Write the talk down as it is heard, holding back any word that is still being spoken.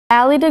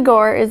Allie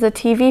Degour is a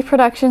TV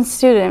production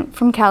student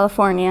from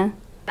California.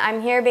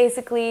 I'm here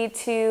basically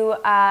to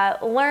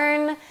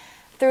learn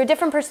through a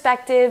different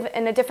perspective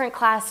in a different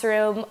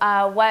classroom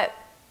what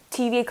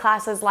TV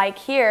class is like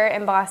here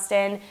in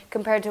Boston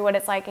compared to what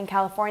it's like in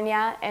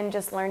California, and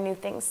just learn new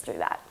things through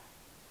that.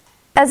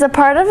 As a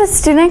part of a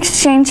student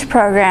exchange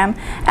program,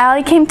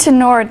 Allie came to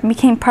Norwood and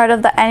became part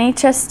of the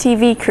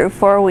NHS-TV crew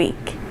for a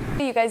week.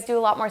 You guys do a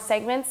lot more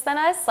segments than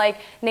us, like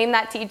Name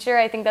That Teacher.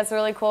 I think that's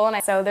really cool.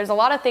 And so there's a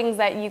lot of things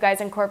that you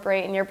guys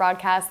incorporate in your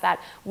broadcast that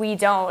we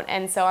don't.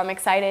 And so I'm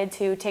excited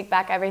to take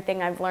back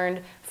everything I've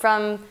learned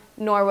from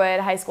Norwood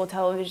High School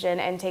television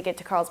and take it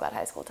to Carlsbad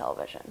High School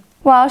television.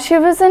 While she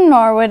was in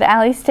Norwood,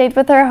 Allie stayed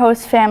with her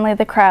host family,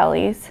 the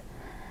Crowleys.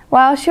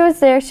 While she was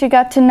there, she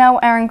got to know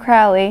Erin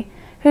Crowley,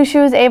 who she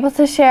was able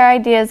to share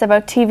ideas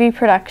about TV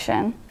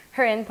production.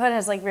 Her input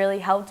has really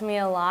helped me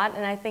a lot,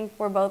 and I think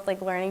we're both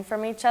learning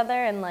from each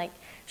other, and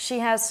she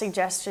has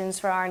suggestions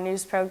for our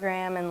news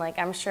program, and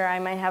I'm sure I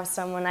might have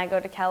some when I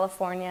go to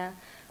California,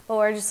 but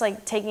we're just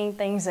taking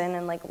things in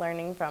and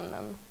learning from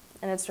them,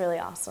 and it's really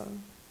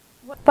awesome.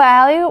 But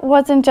Allie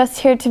wasn't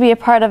just here to be a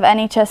part of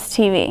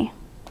NHS-TV.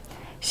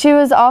 She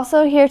was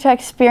also here to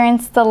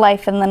experience the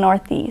life in the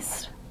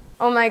Northeast.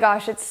 Oh my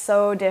gosh, it's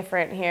so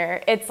different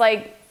here. It's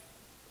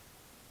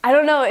I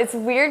don't know, it's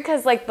weird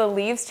because the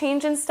leaves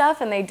change and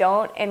stuff, and they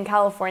don't in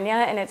California,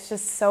 and it's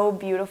just so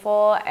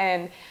beautiful,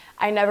 and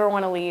I never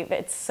want to leave.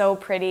 It's so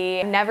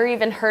pretty. I've never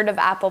even heard of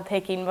apple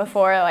picking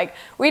before.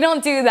 We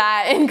don't do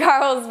that in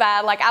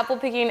Carlsbad. Apple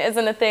picking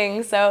isn't a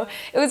thing, so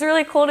it was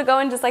really cool to go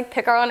and just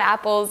pick our own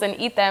apples and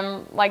eat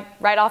them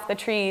right off the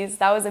trees.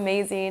 That was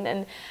amazing,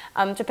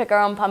 and to pick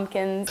our own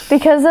pumpkins.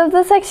 Because of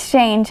this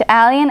exchange,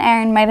 Allie and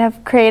Erin might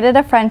have created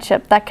a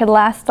friendship that could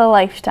last a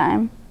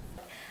lifetime.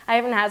 I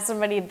haven't had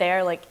somebody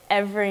there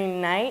every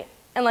night,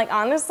 and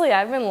honestly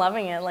I've been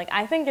loving it.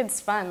 I think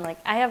it's fun.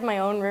 I have my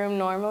own room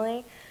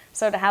normally,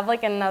 so to have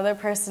another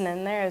person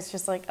in there is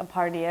just a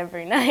party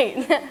every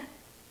night.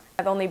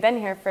 I've only been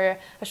here for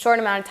a short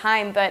amount of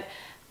time, but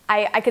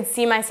I could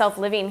see myself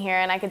living here,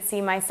 and I could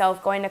see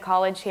myself going to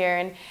college here,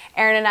 and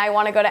Erin and I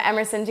want to go to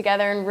Emerson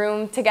together and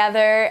room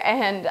together,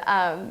 and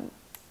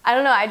I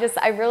don't know,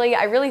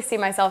 I really see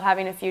myself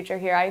having a future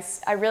here.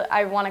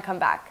 I want to come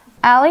back.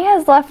 Allie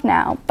has left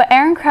now, but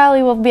Erin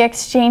Crowley will be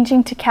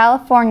exchanging to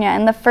California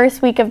in the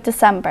first week of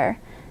December.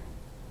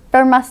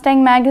 For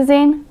Mustang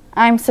Magazine,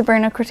 I'm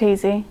Sabrina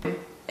Cortese.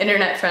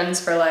 Internet friends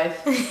for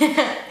life.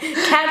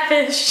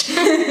 Catfish.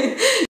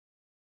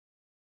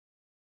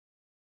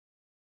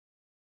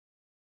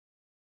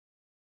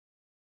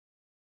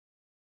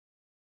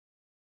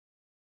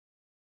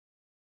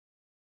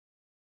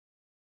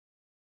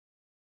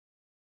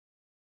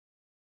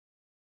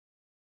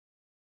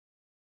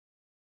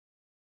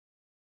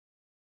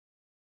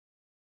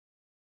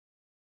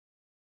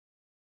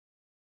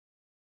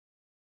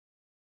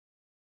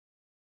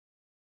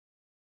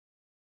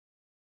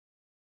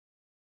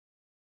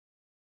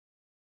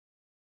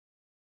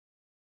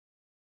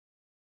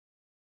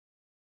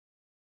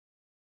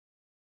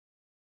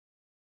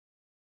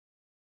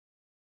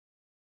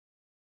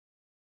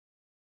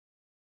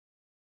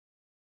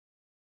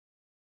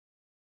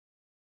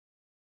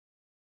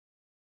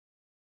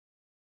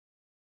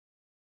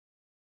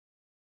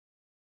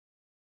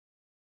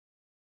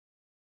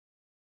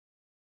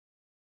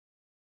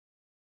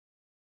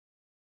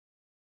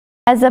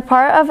 As a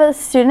part of a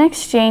student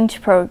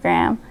exchange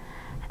program,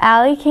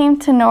 Allie came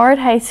to Norwood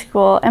High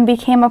School and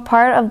became a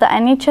part of the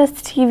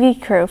NHS-TV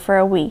crew for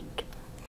a week.